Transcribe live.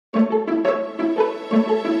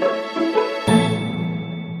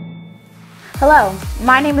Hello,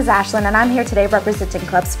 my name is Ashlyn and I'm here today representing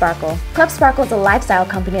Club Sparkle. Club Sparkle is a lifestyle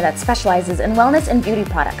company that specializes in wellness and beauty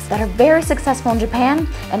products that are very successful in Japan,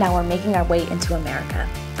 and now we're making our way into America.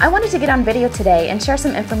 I wanted to get on video today and share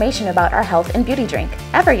some information about our health and beauty drink,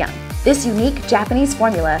 EverYoung. This unique Japanese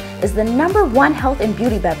formula is the #1 health and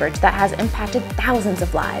beauty beverage that has impacted thousands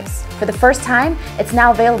of lives. For the first time, it's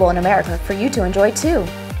now available in America for you to enjoy too.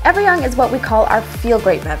 EverYoung is what we call our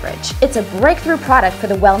feel-great beverage. It's a breakthrough product for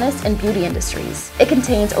the wellness and beauty industries. It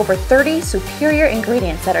contains over 30 superior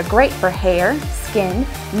ingredients that are great for hair, skin,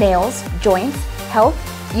 nails, joints, health,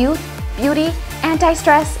 youth, beauty,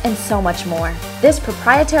 anti-stress, and so much more. This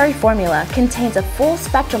proprietary formula contains a full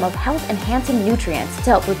spectrum of health-enhancing nutrients to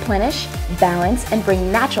help replenish, balance, and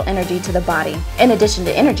bring natural energy to the body. In addition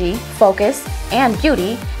to energy, focus, and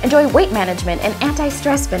beauty, enjoy weight management and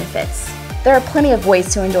anti-stress benefits. There are plenty of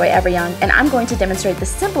ways to enjoy EverYoung, and I'm going to demonstrate the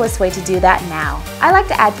simplest way to do that now. I like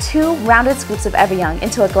to add 2 rounded scoops of EverYoung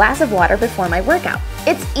into a glass of water before my workout.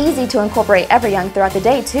 It's easy to incorporate EverYoung throughout the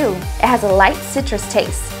day too. It has a light citrus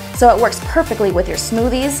taste, so it works perfectly with your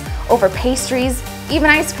smoothies, over pastries, even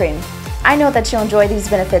ice cream. I know that you'll enjoy these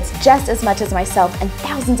benefits just as much as myself and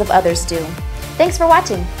thousands of others do. Thanks for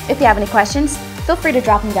watching. If you have any questions, feel free to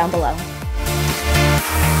drop them down below.